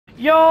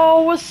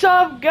Yo, what's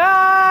up, guys?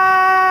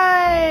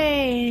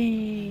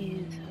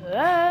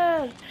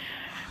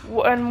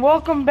 And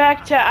welcome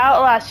back to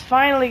Outlast.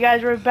 Finally,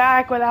 guys, we're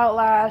back with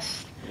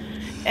Outlast.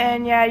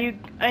 And yeah, cause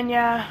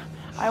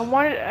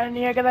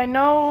I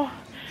know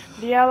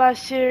the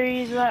Outlast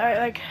series is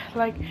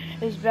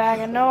back.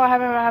 I know I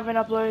haven't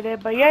uploaded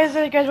it, but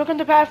yeah, guys, welcome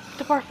to part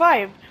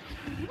 5.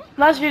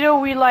 Last video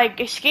we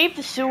escaped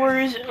the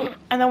sewers,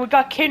 and then we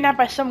got kidnapped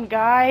by some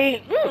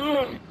guy.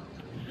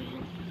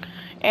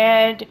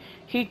 And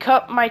he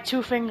cut my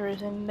 2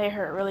 fingers and they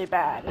hurt really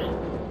bad.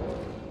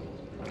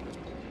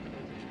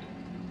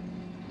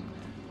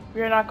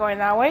 We're not going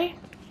that way.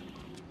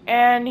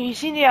 And he's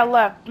seen the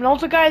left. And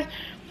also, guys,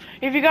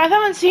 if you guys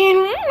haven't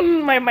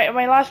seen my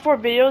last 4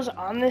 videos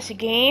on this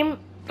game,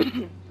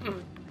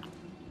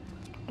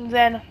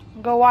 then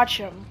go watch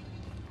them.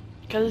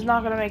 Because it's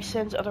not going to make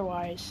sense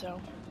otherwise,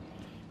 so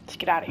let's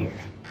get out of here.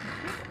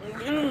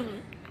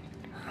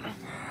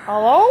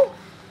 Hello?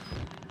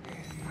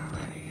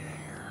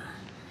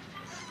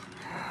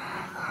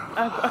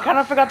 I kind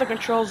of forgot the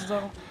controls,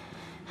 though.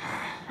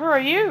 Who are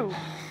you?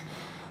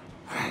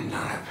 I'm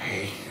not a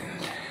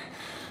patient.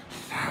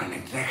 I'm an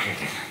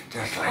executive,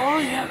 just like Oh,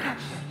 you. yeah.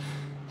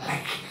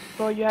 Like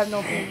Bro, you have no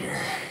opinions.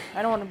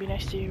 I don't want to be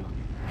next to you.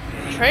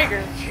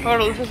 Traeger?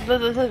 Hold on, this is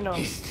no.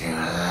 He's still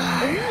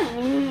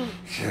alive.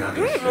 Should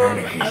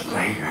destroy his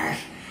fingers.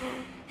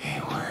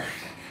 He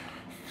worked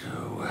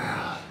too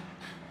well.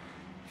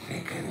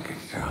 They couldn't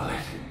control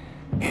it.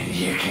 And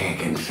you can't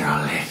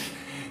control it.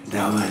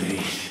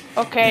 Nobody's.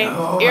 Okay,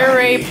 Nobody. ear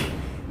rape.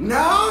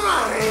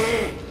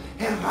 Nobody!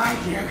 If I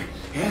do,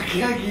 he'll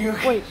kill you.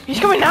 Wait, he's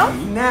coming now?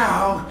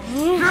 Now.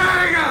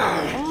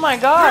 Trigger! Oh my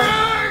god.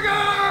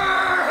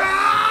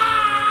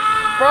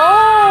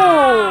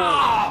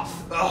 Bro!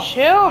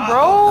 Chill,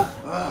 bro.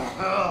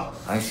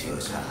 I see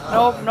what's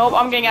happening. Nope,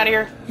 I'm getting out of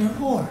here. You're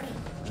bored.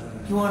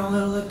 You want a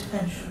little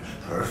attention.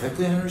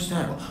 Perfectly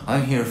understandable.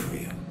 I'm here for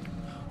you.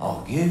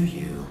 I'll give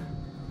you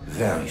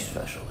very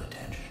special attention.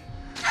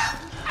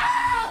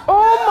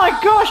 Oh my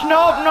gosh,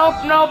 nope.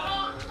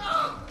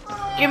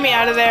 Get me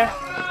out of there.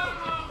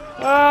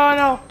 Oh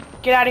no.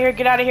 Get out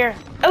of here.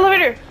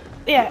 Elevator!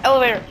 Yeah,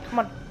 elevator. Come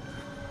on.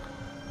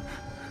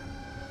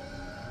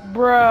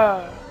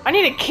 Bruh. I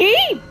need a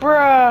key,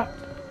 bruh.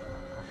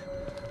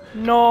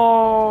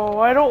 No,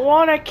 I don't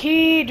want a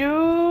key,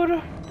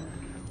 dude.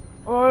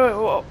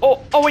 Oh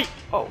wait.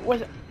 Oh,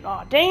 what's it?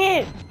 Oh, dang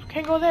it.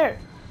 Can't go there.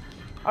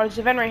 Oh, there's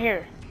a vent right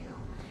here.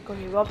 Go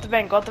up the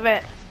vent,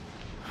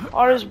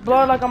 Oh, there's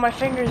blood on my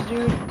fingers,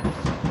 dude.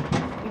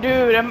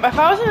 Dude, if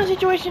I was in a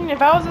situation,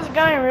 if I was this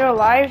guy in real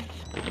life,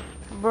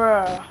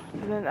 bruh,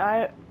 then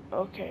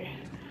okay,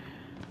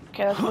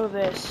 let's move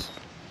this.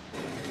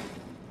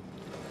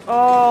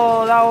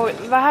 Oh,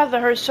 that has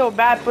to hurt so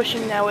bad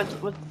pushing that with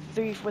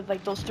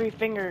those 3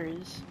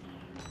 fingers,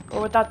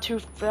 or without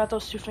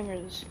those 2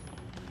 fingers.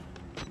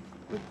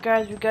 We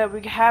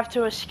have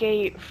to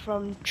escape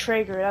from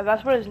Traeger.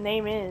 That's what his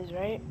name is,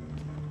 right?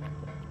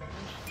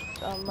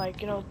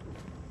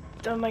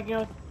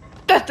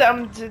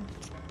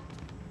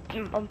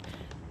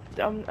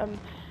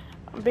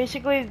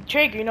 Basically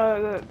Traeger,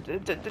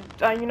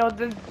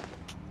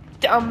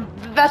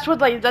 that's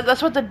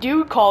what the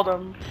dude called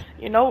him,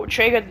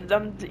 Traeger,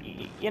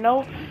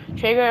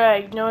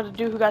 Traeger, the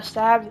dude who got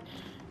stabbed.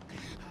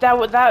 That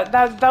was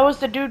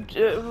the dude.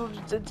 Oh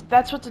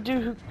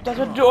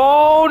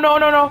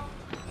no!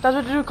 That's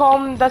what the dude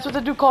called him. That's what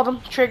the dude called him.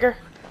 Traeger.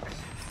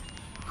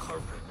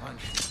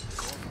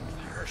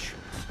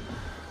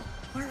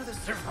 Where are the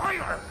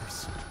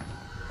survivors?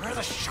 Where are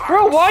the sharks?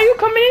 Bro, why are you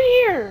coming in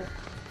here?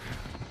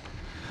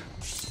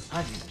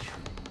 I need you.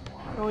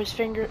 Oh, his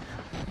finger.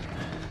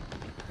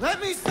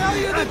 Let me sell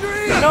you the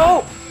dream!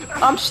 No!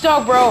 I'm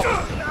stuck, bro.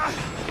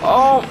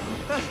 Oh.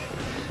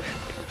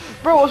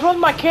 Bro, what's wrong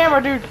with my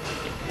camera, dude?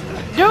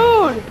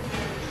 Dude!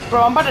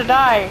 Bro, I'm about to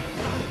die.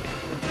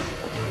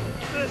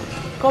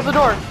 Close the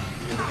door.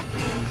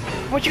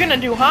 What you gonna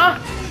do, huh?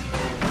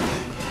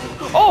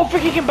 Oh,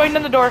 freaking he can bang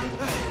down the door.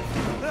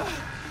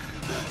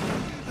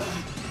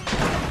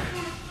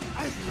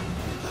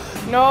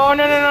 No,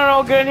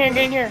 get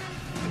in here.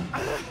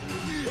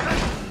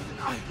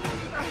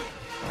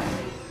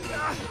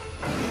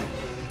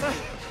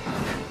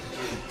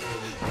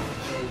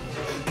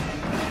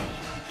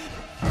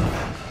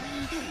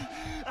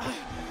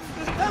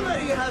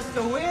 Somebody has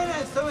to win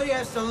and somebody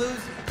has to lose.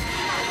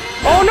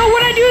 Oh no,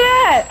 why'd I do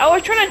that? I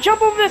was trying to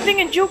jump over the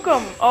thing and juke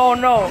him. Oh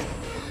no.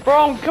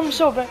 Bro, I'm coming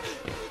so bad.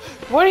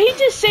 What did he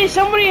just say?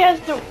 Somebody has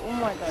to... Oh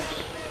my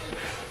gosh.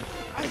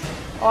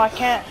 Oh, I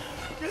can't.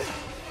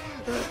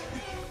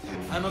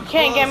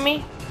 Can't get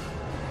me.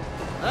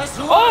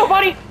 Oh,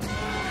 buddy!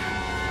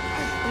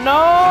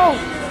 No!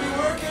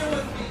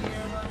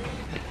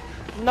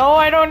 No,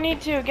 I don't need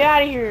to. Get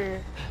out of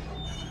here.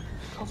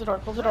 Close the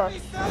door.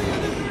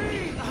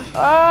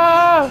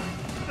 Ah!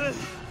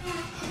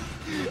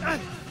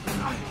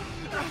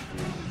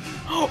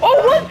 Oh,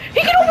 what?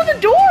 He can open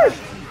the door!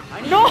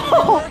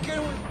 No!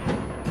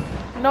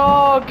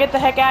 No, get the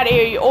heck out of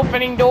here! You're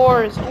opening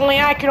doors. Only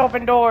I can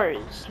open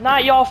doors.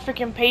 Not y'all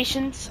freaking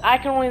patients. I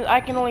can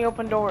only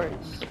open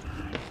doors.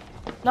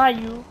 Not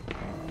you.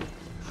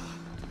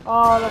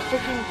 Oh, the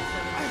freaking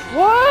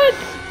what?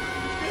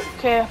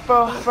 Okay,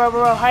 bro,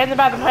 hide in the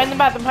bathroom, hide in the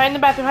bathroom, hide in the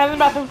bathroom, hide in the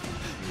bathroom.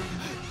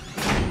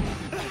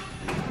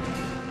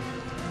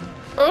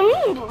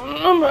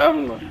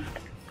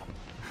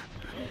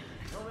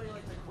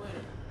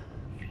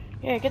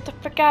 Yeah, get the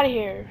frick out of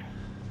here.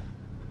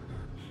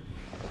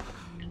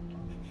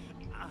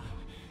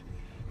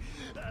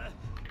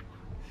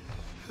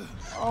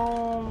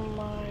 Oh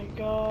my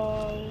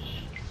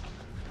gosh.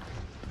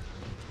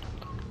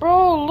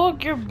 Bro,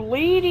 look, you're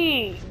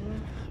bleeding.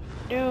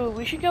 Dude,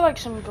 we should get like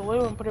some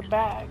glue and put it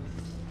back.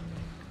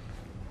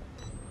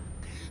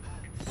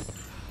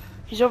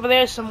 He's over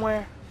there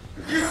somewhere.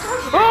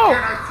 Oh!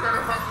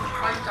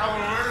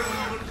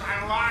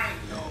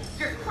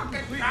 Just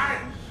fucking try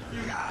it.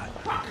 You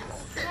fucking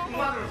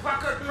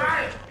motherfucker,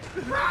 try it.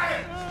 Try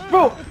it.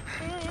 Bro!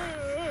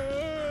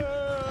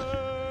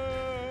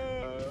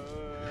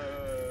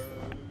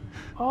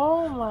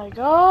 Oh my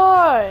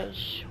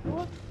gosh!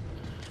 What?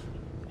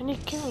 I need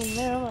to kill him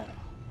there.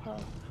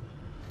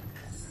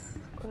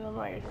 I'm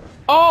like,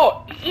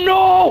 oh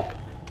no!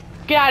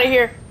 Get out of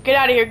here! Get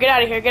out of here! Get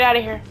out of here! Get out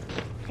of here!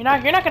 You're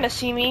not gonna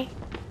see me.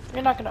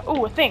 You're not gonna.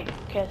 Ooh, a thing.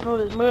 Okay, let's move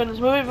this. Let's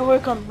move it before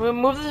he comes.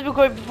 Move this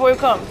before he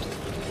comes.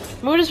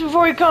 Move this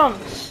before he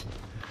comes.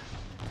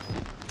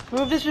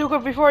 Move this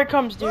before he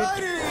comes, dude.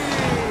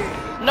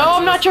 No,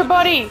 I'm not your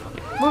buddy.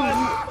 Move.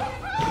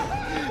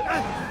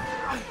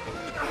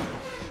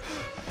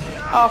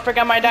 Oh, frick!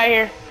 I might die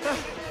here.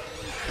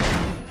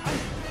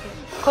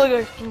 Close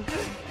it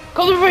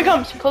before he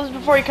comes. Close it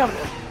before he comes.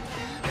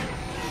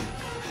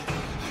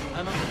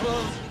 I'm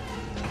close.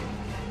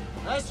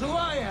 That's who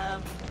I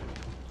am.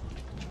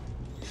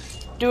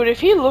 Dude, if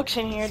he looks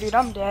in here, dude,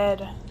 I'm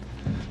dead.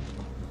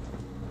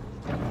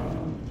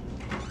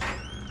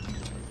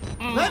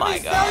 Let my me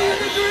God. sell you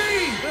the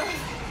dream.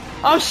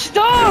 I'm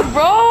stuck,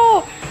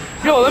 bro.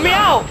 Yo, let me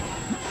out.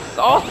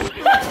 Oh.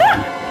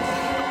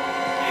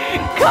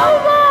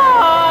 Come on.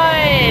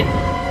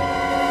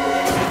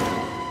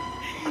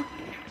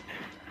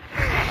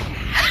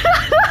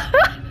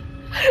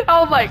 I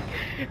was like,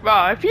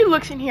 bro, if he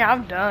looks in here,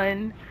 I'm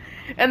done.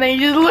 And then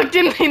he just looked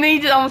in, and then he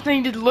just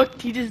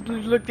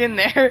looked in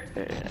there.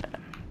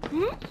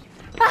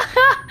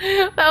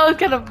 That was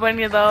kind of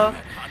funny though.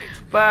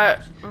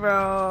 But,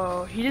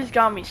 bro, he just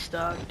got me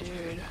stuck,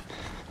 dude.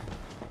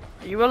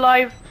 Are you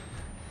alive?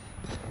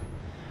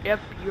 Yep,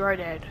 you are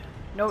dead.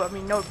 Nope,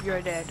 you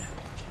are dead.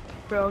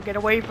 Bro, get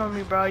away from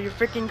me, bro. You're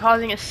freaking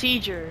causing a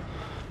seizure.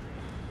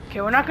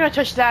 Okay, we're not gonna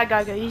touch that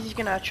guy, because he's just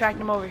gonna attract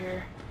him over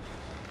here.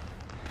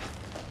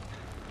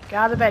 Get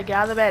out of the bed, get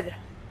out of the bed.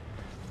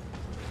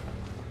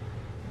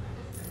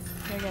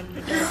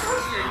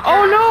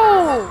 Oh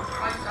no!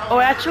 Oh,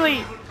 actually,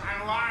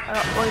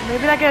 wait,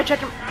 maybe I gotta check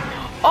him.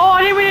 Oh,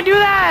 I didn't mean to do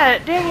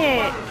that! Dang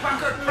it!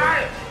 Try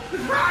it.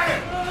 Try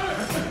it.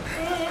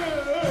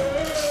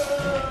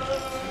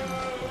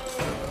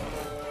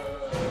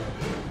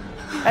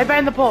 I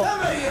banned the pole.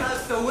 Somebody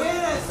has to win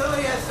and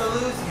somebody has to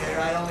lose here.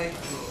 I don't make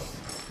the rules.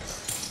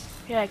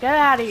 Yeah, get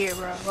out of here,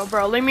 bro.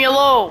 Bro, leave me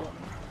alone.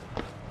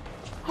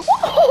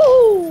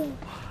 Woo!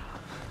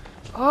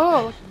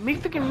 Oh, me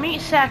freaking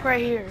meat sack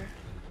right here.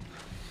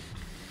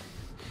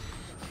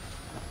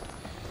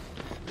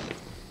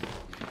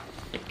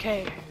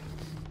 Okay.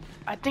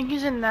 I think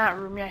he's in that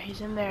room. Yeah,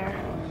 he's in there.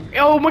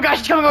 Oh my gosh,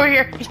 he's coming over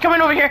here. He's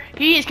coming over here.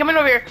 He is coming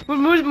over here.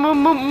 Move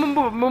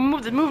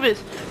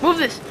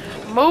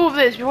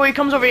this before he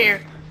comes over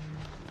here.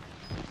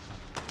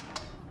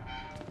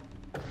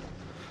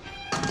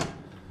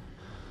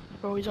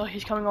 Bro,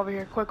 he's coming over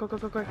here. Quick.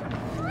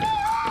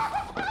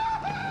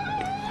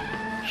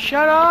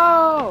 Shut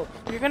up!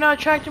 You're gonna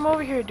attract him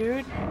over here,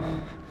 dude.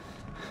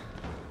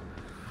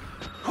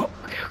 Oh,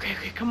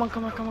 okay. Come on.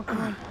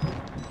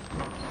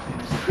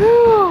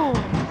 Whew.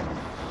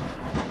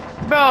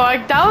 Bro,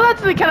 like, that was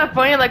actually kind of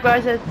funny, like what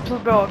I said,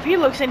 bro, if he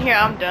looks in here,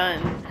 I'm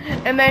done.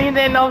 And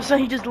then all of a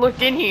sudden he just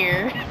looked in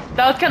here.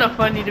 That was kind of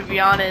funny, to be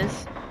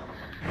honest.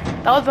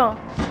 That was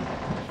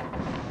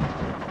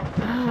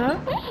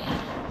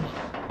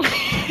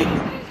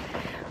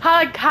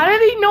How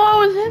did he know I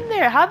was in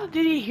there?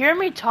 Did he hear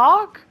me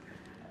talk?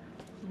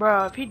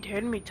 Bro, if he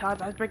heard me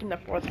talk, I was breaking the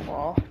fourth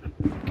wall.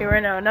 Okay,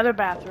 right now, another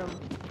bathroom.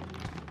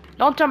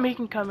 Don't tell me he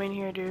can come in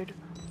here, dude.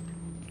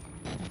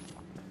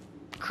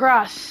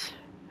 Cross.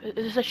 Is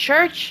this a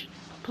church?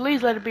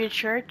 Please let it be a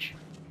church.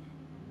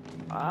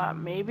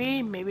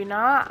 Maybe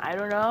not. I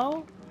don't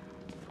know.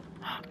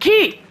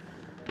 Key!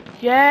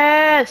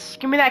 Yes!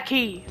 Give me that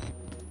key.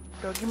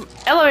 Bro, give me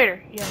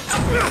elevator. Yes.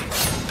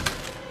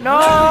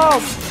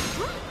 No!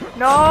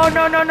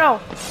 No.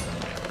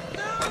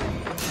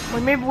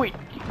 Wait, maybe wait.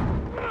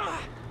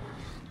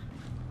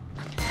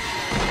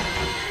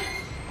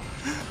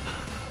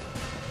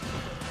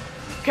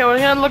 Okay, we're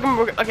gonna look him.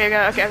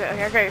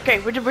 Okay.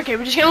 We're just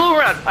gonna look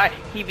around. Alright,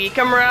 he be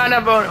come around, I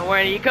don't know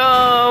when he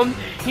come.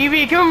 He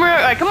be come around.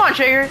 Alright, come on,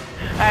 Trigger.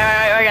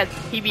 Alright, guys.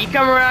 He be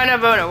come around, I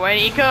don't know when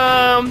he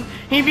come.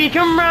 He be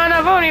come around,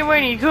 I don't know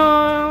when he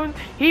come.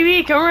 He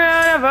be come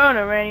around, I don't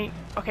know when he.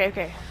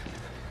 Okay.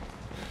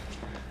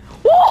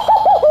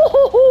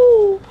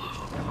 Woo!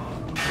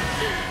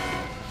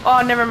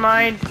 Oh, never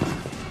mind.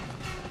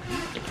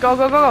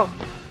 Go.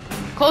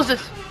 Close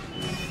this.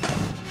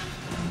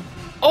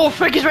 Oh,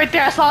 frick, he's right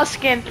there. I saw his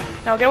skin.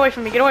 No, get away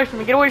from me. Get away from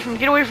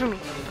me.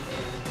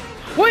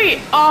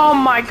 Wait. Oh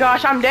my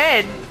gosh, I'm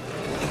dead.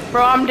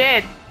 Bro, I'm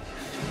dead.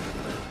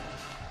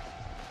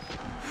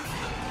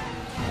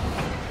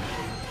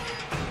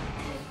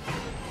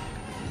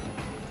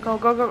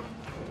 Go.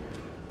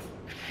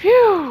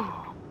 Phew.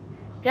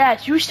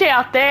 Yes, you stay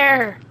out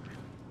there.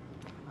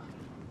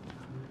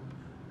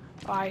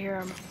 Oh, I hear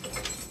him.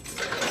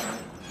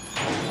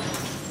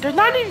 There's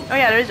not even. Oh,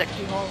 yeah, there is a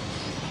keyhole.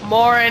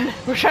 Morin.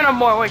 We're trying to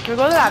more. Wait, can we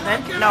go to that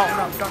then? No,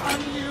 don't.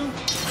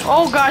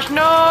 Oh, gosh,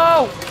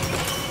 no!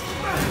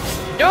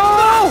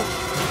 No!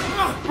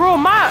 Bro,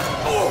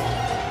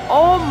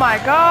 oh, my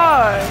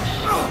gosh.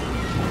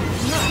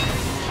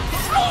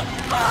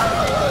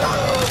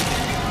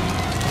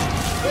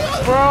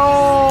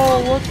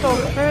 Bro, what the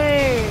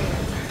frick?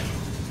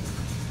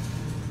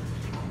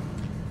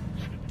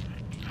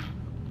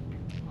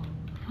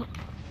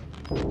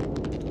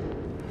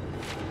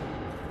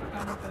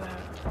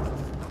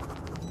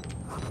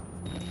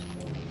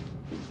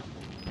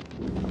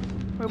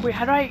 Wait,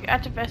 how do I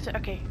activate it?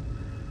 Okay.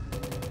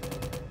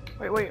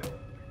 Wait.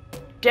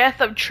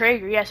 Death of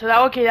Traeger. Yeah, so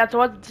that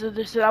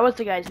that was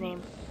the guy's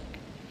name.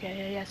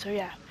 Yeah. So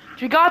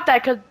we got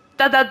that cause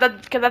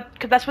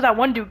that's what that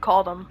one dude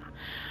called him.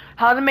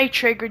 How to make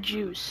Traeger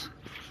juice.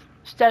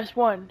 Steps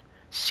 1,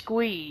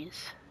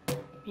 squeeze.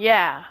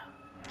 Yeah.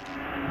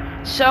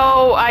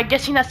 So I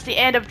guessing that's the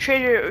end of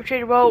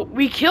Traeger. Well,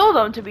 we killed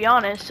him to be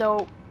honest.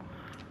 So,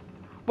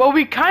 well,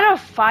 we kind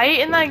of fight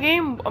in that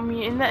game. I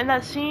mean, in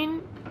that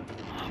scene.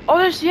 Oh,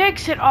 there's the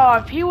exit. Oh,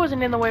 if he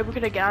wasn't in the way, we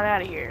could have gotten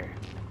out of here.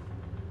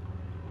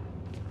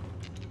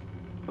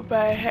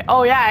 But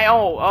oh yeah.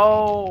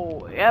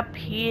 Oh, yep,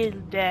 he is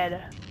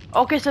dead.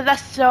 Okay, so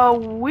that's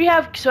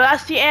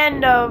that's the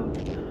end of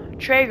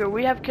Traeger.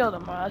 We have killed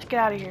him. Let's get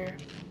out of here.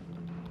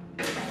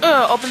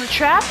 Open the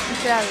trap.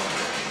 Let's get out of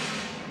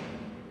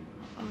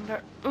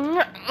here.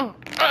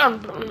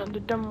 I'm in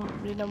the dumb.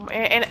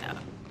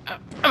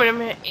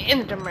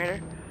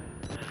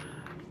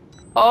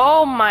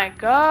 Oh my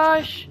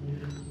gosh.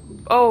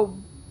 Oh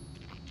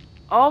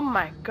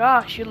my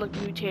gosh, you look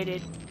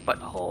mutated.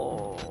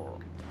 Butthole.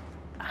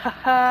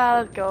 Haha,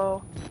 let's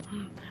go.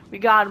 We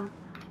got him.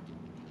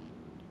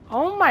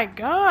 Oh my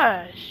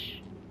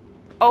gosh.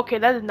 Okay,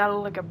 that does not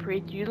look like a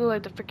priest. You look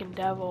like the freaking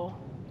devil.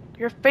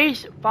 Your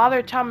face,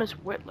 Father Thomas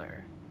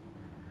Whitler.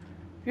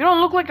 You don't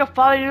look like a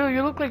father.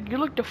 You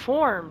look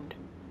deformed.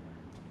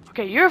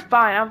 Okay, you're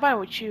fine. I'm fine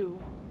with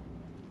you.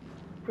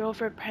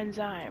 Wilfred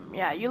Penzyme.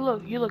 Yeah, you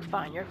look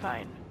fine. You're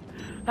fine.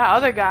 That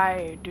other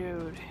guy,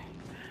 dude,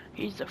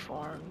 he's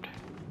deformed.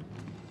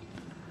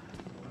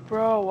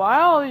 Bro, why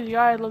all these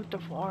guys look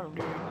deformed,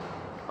 dude?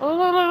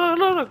 Oh,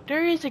 look,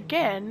 there he is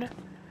again.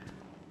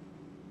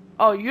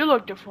 Oh, you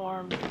look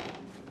deformed.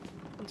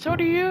 And so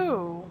do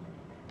you.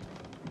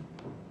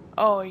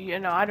 Oh, you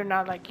know, I do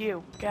not like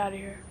you. Get out of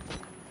here.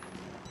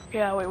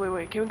 Yeah,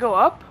 wait. Can we go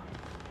up?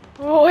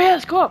 Oh, yeah,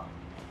 let's go up.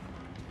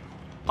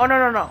 Oh,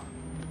 no.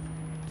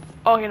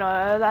 Oh, you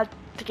know, that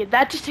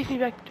just takes me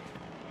back.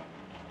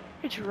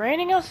 It's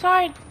raining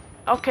outside?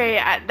 Okay,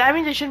 that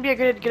means it shouldn't be a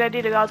good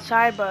idea to go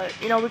outside, but,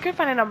 you know, we could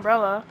find an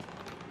umbrella.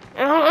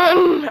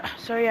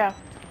 So, yeah.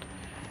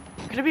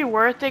 Could it be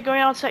worth it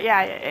going outside?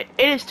 Yeah, it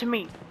is to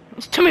me.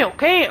 It's to me,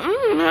 okay?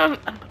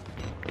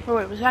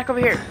 Wait, what's back over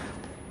here?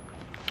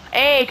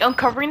 Hey,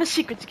 uncovering the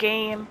secrets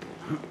game.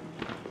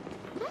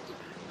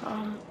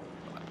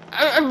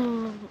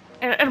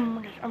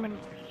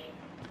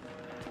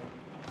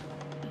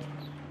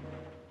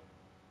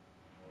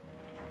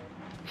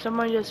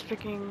 Someone just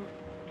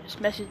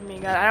messaged me,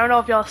 guys. I don't know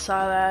if y'all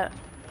saw that.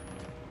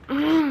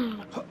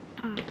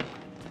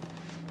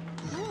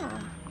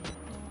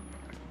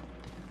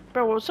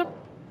 Bro, what's up?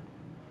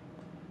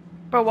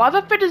 Bro, why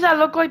the fuck does that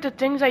look like the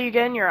things that you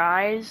get in your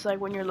eyes,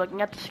 like when you're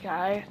looking at the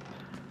sky?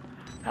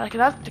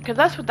 Because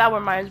that's what that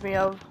reminds me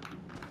of.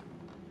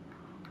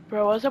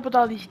 Bro, what's up with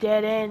all these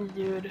dead ends,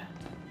 dude?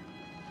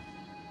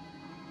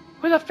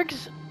 Who the frick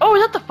is... Oh,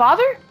 is that the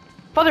father?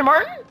 Father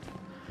Martin?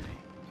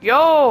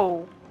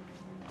 Yo!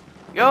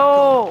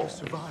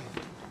 Survive.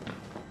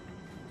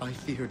 I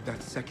feared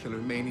that secular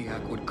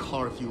maniac would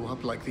carve you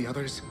up like the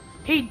others.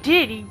 He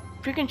did. He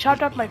freaking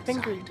chopped off my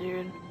fingers,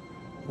 dude.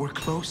 We're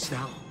close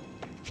now.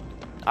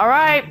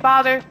 Alright,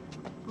 Father.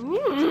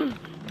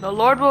 The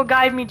Lord will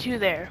guide me to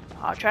there.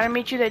 I'll try to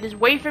meet you there. Just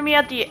wait for me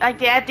at the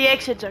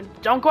exit.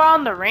 Don't go out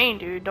in the rain,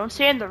 dude. Don't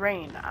stay in the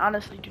rain.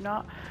 Honestly, do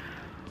not.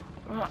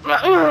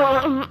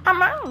 Oh,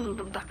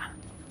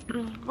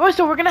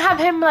 so we're gonna have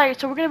him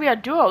so we're gonna be a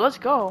duo. Let's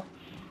go.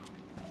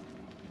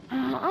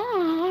 It's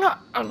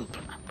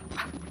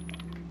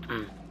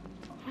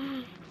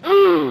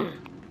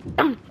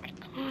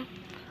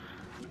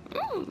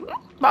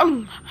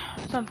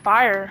on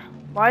fire.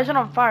 Why is it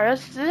on fire?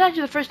 This is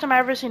actually the first time I've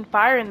ever seen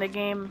fire in the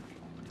game.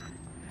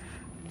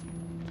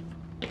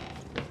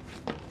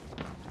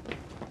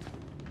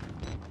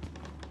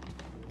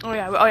 Oh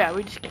yeah,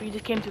 we just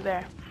came through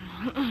there.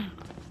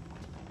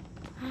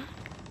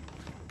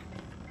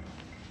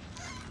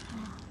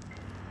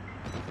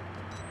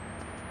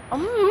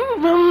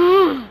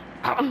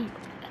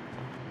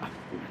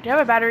 Do you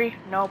have a battery?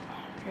 Nope.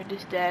 You're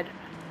just dead.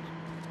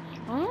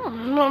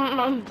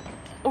 Oh,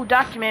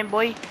 document,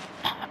 boy.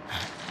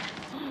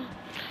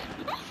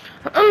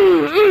 What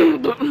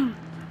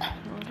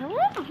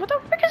the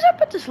frick is up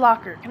with this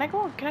locker? Can I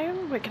go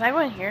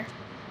in here?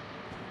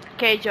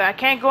 Okay, Joe, I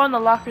can't go in the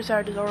lockers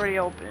that is already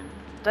open.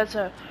 That's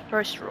a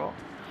first rule.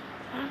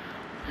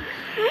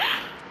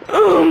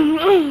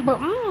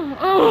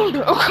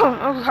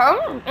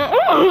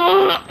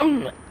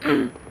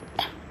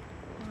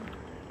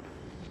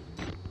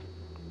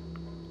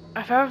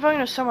 I have a feeling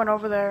there's someone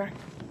over there.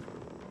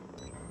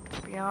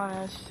 To be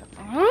honest.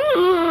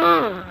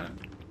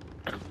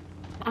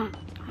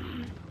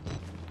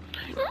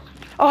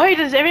 Oh hey,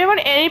 does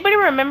anybody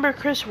remember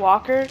Chris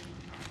Walker?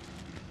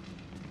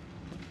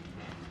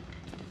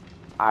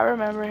 I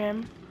remember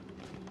him.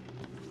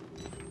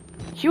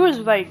 He was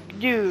like,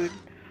 dude.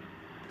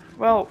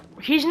 Well,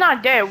 he's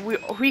not dead.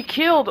 We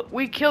killed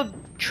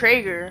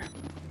Traeger.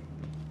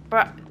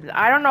 But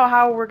I don't know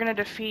how we're gonna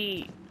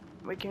defeat.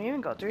 Wait, can we even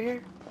go through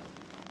here?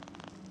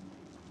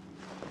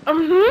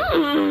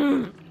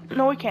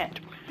 No, we can't.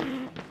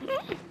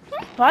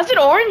 Why is it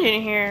orange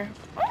in here?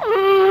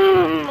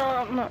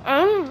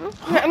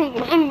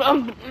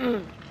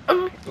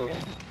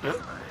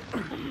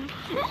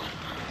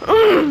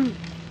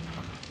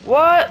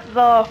 What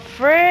the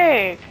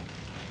frick?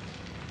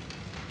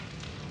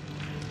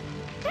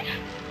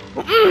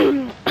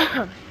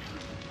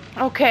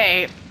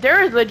 Okay,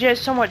 there is legit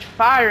so much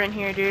fire in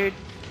here, dude.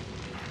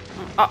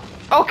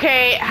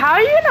 Okay, how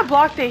are you gonna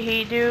block the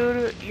heat,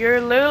 dude?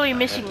 You're literally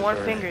missing one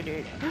finger,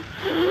 dude.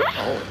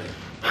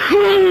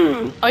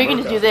 Oh, you can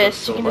just do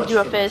this. You can just do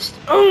a fist.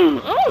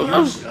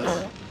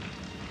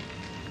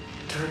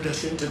 Turned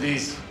us into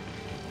these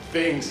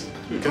things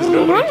because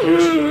nobody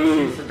cares for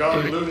you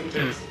forgotten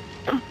lunatics.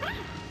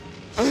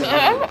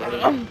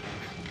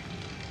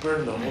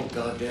 Burn the whole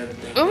goddamn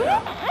thing down.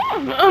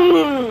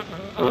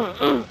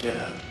 Get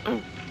out.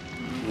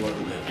 You are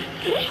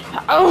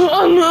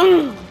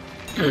living.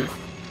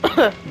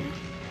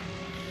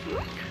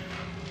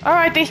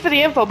 Alright, thanks for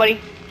the info, buddy.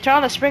 Turn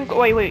on the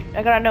sprinkler. Wait,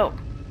 I got a note.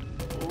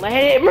 Let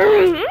it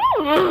burn.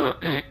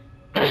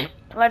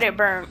 Let it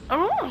burn.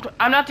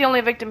 I'm not the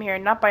only victim here,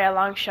 not by a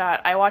long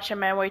shot. I watched a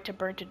man wait to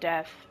burn to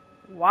death.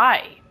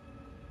 Why?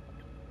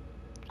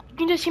 You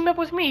can just team up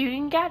with me. You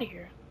can get out of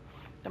here.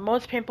 The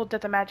most painful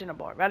death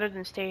imaginable, rather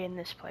than stay in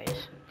this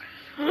place.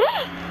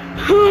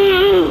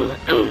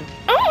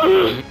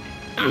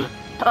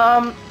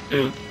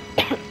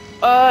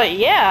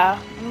 Yeah.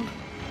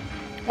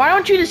 Why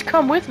don't you just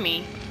come with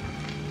me?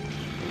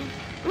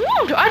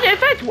 In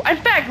fact,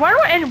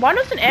 why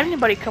doesn't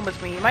anybody come with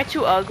me? Am I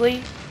too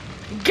ugly?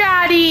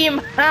 Got him!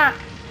 Ha!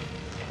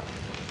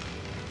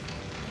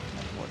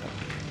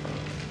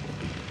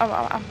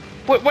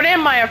 What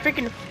am I? A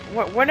freaking...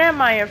 What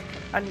am I?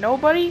 A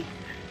nobody?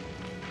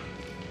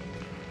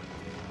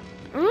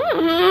 My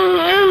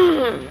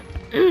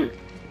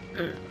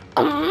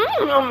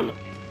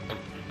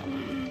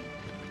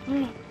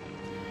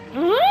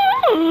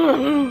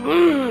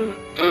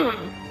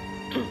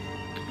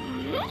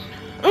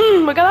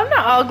god, I'm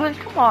not ugly.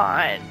 Come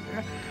on.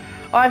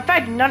 Oh, in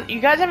fact, you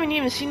guys haven't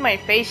even seen my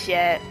face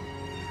yet,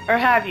 or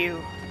have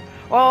you?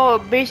 Well,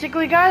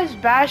 basically, guys,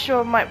 Bash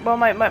or my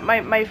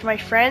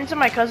friends and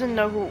my cousin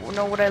know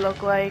what I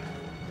look like.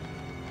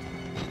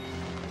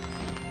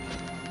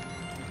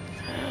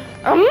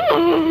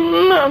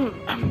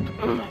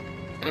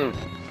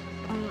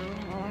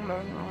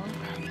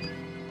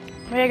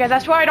 Yeah, guys,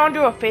 that's why I don't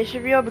do a face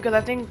reveal,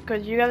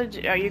 because you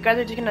guys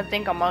are just gonna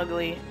think I'm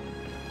ugly.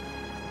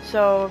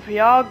 So if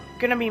y'all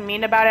gonna be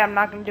mean about it, I'm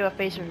not gonna do a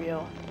face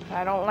reveal.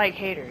 I don't like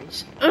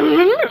haters.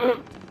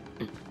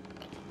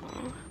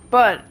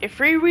 But if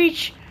we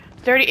reach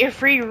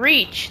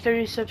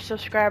 30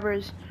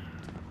 subscribers,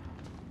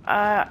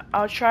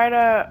 I'll try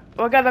to.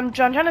 Well, guys, I'm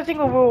trying to think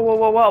of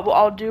what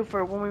I'll do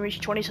for when we reach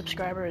 20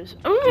 subscribers.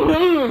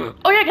 Oh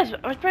yeah, guys,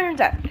 I was planning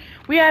that.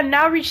 We have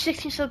now reached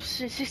 16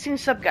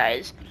 sub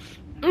guys.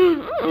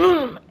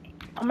 I'm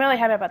really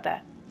happy about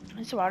that.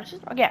 Is the water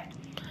system? Okay.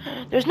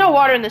 There's no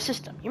water in the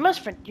system. You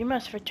must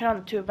turn on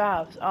the 2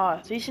 valves. Oh,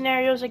 3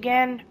 scenarios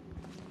again.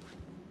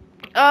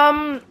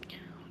 I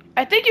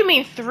think you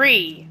mean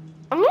 3.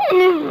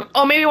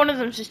 Oh, maybe one of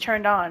them's just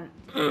turned on.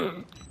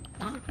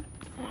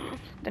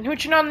 Then who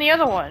turned on the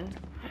other one?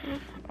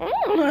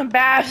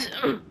 Baths.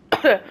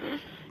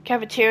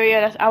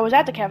 Cafeteria. I was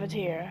at the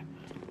cafeteria.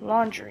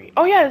 Laundry.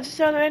 Oh yeah, this is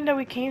the other end that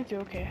we came through.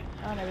 Okay.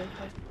 I don't know.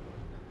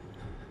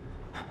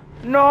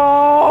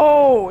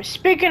 No!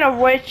 speaking of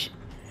which,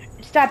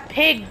 it's that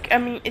pig. I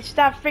mean, it's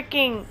that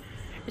freaking.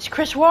 It's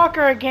Chris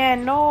Walker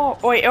again. No,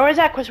 wait, or is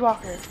that Chris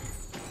Walker?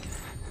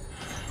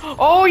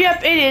 Oh,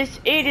 yep, it is.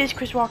 It is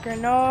Chris Walker.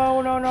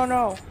 No, no, no,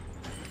 no.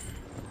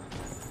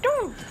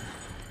 Don't,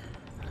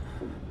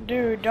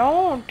 dude.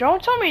 Don't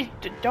tell me.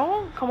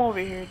 Don't come over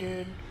here,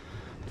 dude.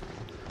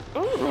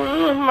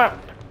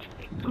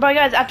 But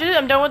guys, after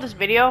I'm done with this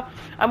video,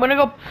 I'm gonna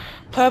go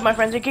play with my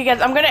friends. Okay,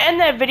 guys, I'm gonna end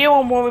that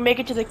video when we make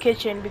it to the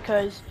kitchen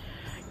because,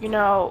 you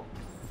know,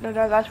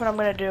 that's what I'm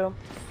gonna do.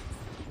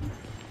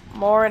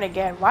 Morning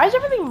again. Why is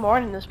everything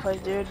morning in this place,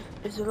 dude?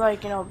 Is it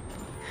like, you know?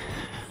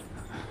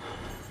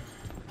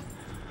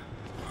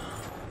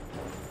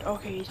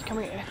 Okay, he's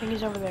coming. I think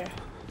he's over there.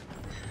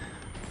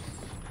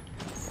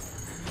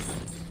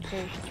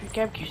 Okay,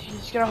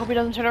 he's gonna hope he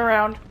doesn't turn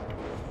around.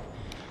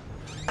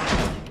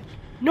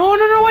 No,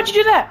 no, no! Why'd you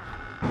do that?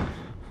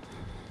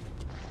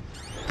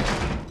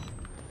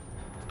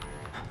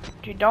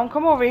 Dude, don't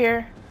come over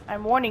here.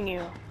 I'm warning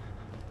you.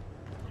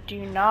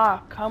 Do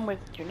not come to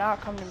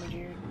me,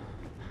 dude.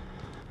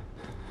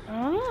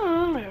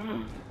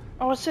 Oh,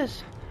 what's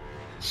this?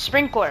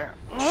 Sprinkler.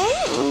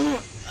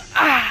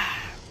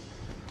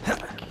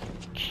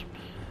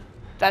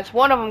 That's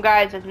one of them,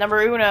 guys. That's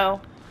number uno.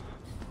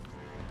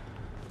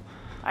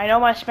 I know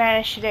my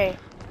Spanish today.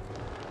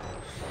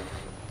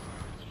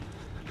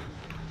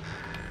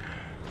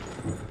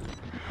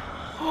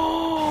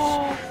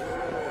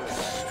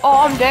 Oh,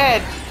 I'm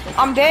dead.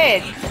 I'm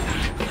dead.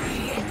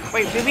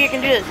 Wait, maybe I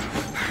can do this.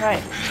 All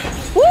right.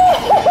 Woo!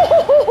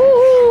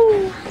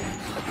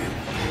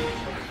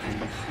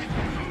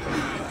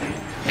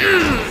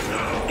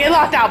 Get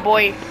locked out,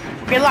 boy.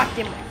 Get locked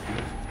in.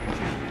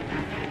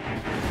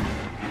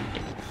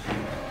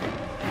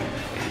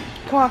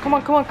 Come on, come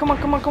on, come on, come on,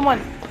 come on, come on.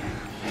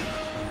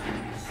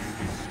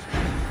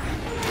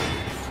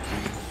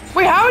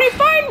 Wait, how did he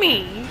find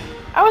me?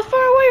 I was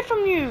far away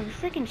from you, you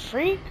freaking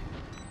freak.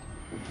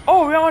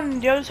 Oh, we're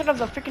on the other side of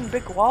the freaking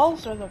brick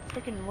walls or the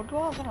freaking wood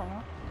walls? I don't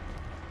know.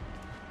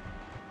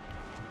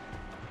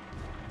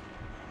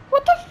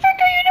 What the frick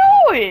are you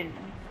doing?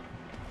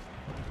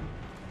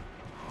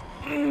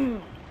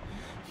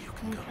 You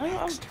can go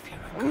next if you're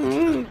a good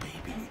little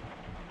baby.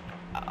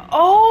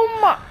 Oh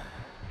my.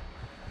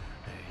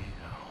 There you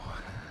go.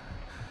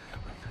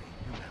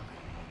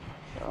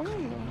 Oh.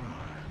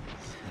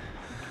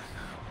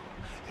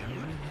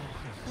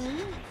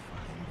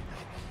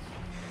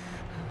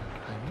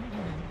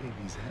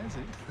 Baby's has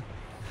it.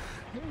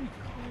 There we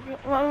go.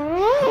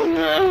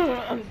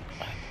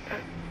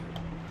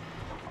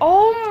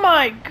 Oh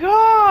my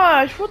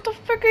gosh, what the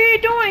frick are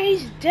you doing?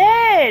 He's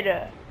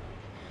dead.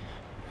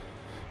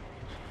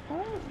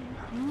 Oh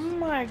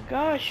my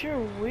gosh, you're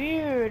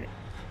weird.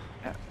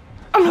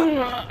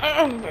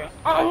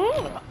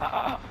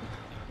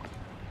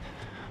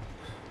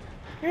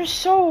 You're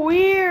so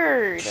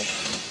weird.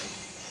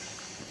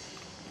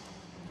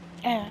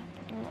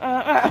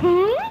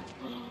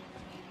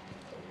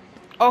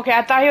 Okay,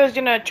 I thought he was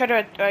gonna try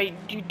to.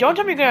 Don't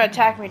tell me you're gonna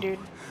attack me, dude.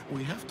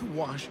 We have to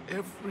wash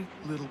every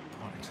little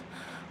part.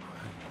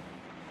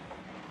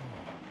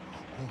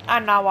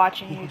 I'm not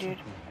watching you, dude.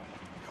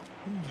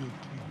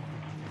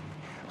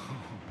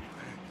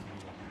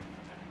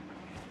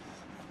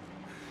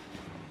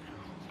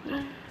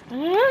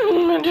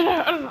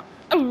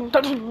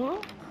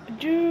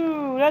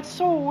 Dude, that's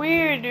so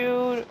weird,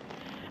 dude.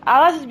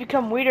 Outlast has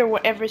become weirder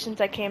ever since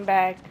I came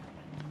back.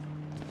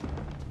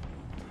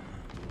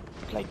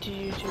 Like to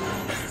YouTube.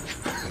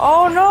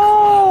 Oh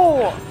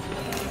no!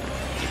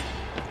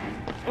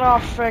 Oh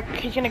frick,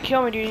 he's gonna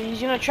kill me, dude. He's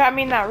gonna trap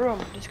me in that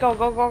room. Let's go,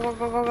 go, go, go,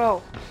 go, go,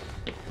 go.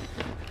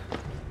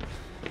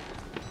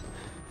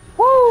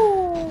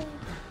 Woo!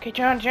 Okay,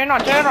 turn on, turn on,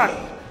 turn on.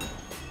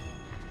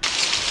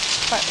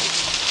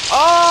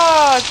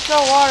 Oh, it's so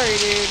watery,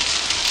 dude.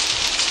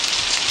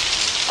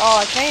 Oh,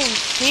 I can't even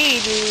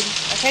see, dude.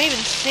 I can't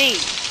even see.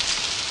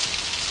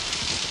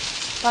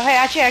 Oh, hey,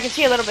 actually, I can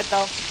see a little bit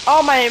though.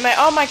 Oh my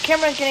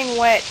camera's getting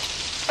wet.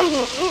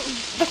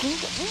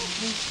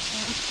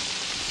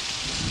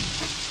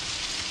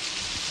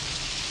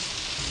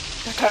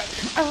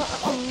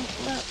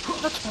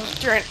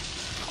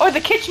 Oh, the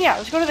kitchen, yeah.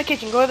 Let's go to the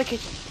kitchen. Go to the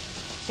kitchen.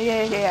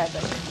 Yeah.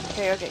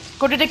 Okay.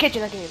 Go to the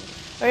kitchen. Okay.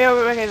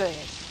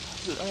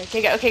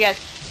 Okay, guys.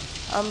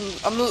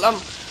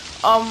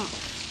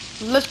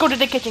 Let's go to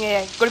the kitchen.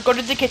 Yeah. Go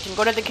to the kitchen.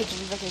 Go to the kitchen.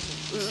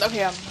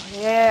 Okay.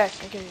 Yeah.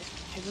 Okay.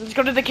 Let's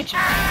go to the kitchen.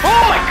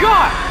 Oh my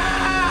god!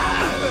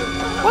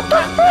 What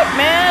the frick,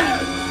 man?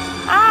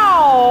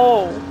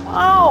 Ow!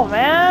 Ow,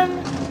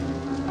 man!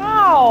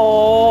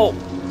 Ow!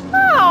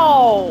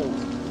 Ow!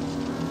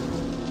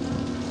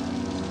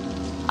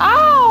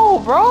 Ow,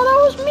 bro! That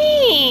was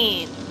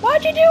mean!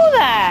 Why'd you do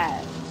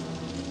that?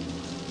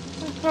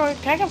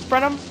 Can I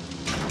confront him?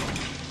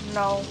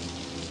 No.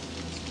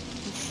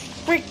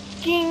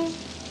 Freaking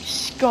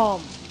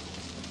scum!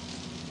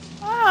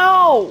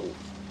 Ow! You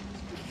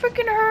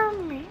freaking hurt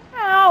me!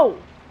 Ow!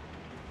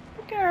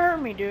 Freaking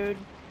hurt me, dude.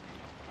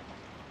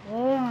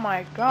 Oh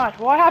my gosh!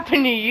 What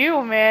happened to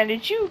you, man?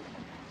 Did you?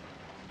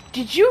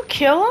 Did you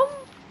kill him?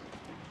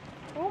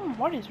 Oh,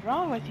 what is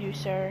wrong with you,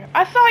 sir?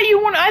 I thought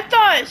you want. I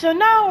thought so.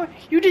 Now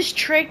you just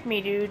tricked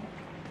me, dude.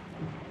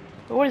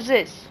 What is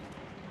this?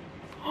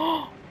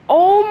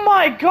 Oh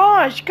my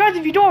gosh, guys!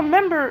 If you don't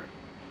remember,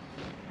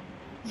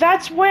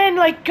 that's when,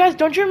 like, guys,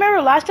 don't you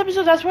remember last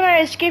episode? That's when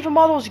I escaped from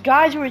all those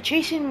guys who were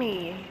chasing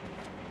me,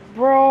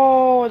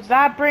 bro.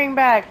 That bring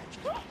back,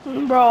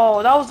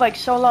 bro. That was like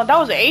so long. That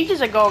was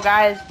ages ago,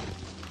 guys.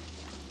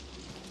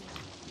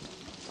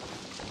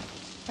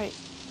 Wait.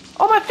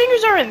 Oh, my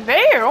fingers are in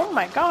there. Oh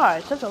my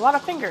gosh, that's a lot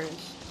of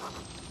fingers.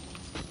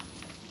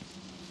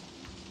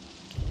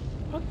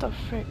 What the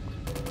frick?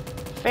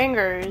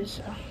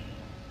 Fingers.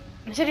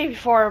 I said it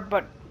before,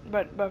 but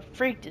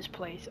freak this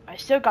place. I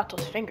still got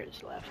those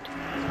fingers left.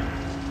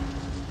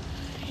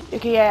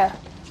 Okay, yeah.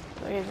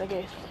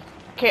 Okay.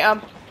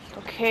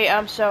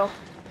 So.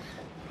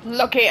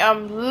 Okay,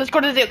 let's go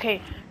to the.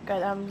 Okay,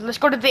 guys. Let's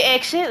go to the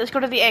exit. Let's go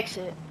to the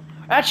exit.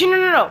 Actually,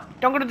 no.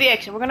 Don't go to the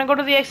exit. We're gonna go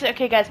to the exit.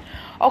 Okay, guys.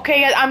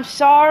 Okay, guys. I'm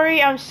sorry.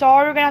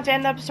 We're gonna have to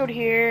end the episode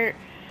here.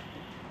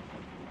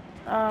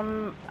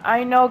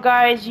 I know,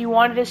 guys. You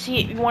want to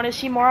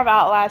see more of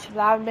Outlast. Because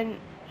I haven't been.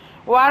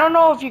 Well, I don't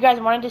know if you guys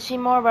wanted to see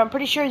more, but I'm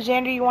pretty sure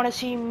Xander, you want to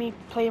see me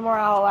play more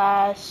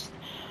Outlast.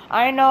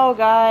 I know,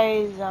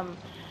 guys.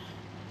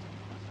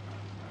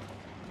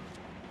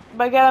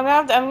 But guys,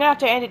 I'm gonna have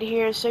to end it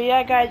here. So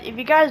yeah, guys, if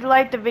you guys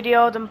liked the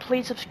video, then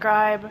please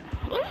subscribe.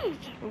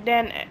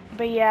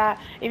 But yeah,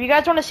 if you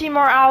guys want to see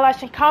more Outlast,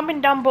 then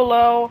comment down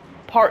below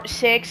part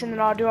 6, and then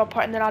I'll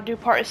do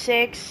part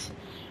 6.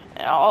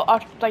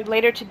 I'll like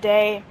later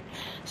today.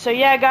 So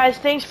yeah, guys,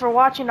 thanks for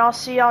watching. I'll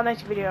see y'all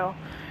next video.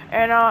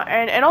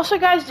 And also,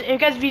 guys,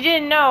 if you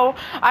didn't know,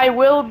 I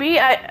will be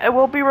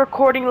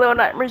recording Little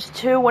Nightmares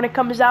 2 when it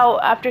comes out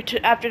after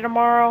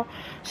tomorrow.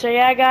 So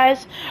yeah,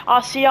 guys,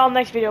 I'll see y'all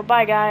next video.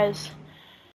 Bye, guys.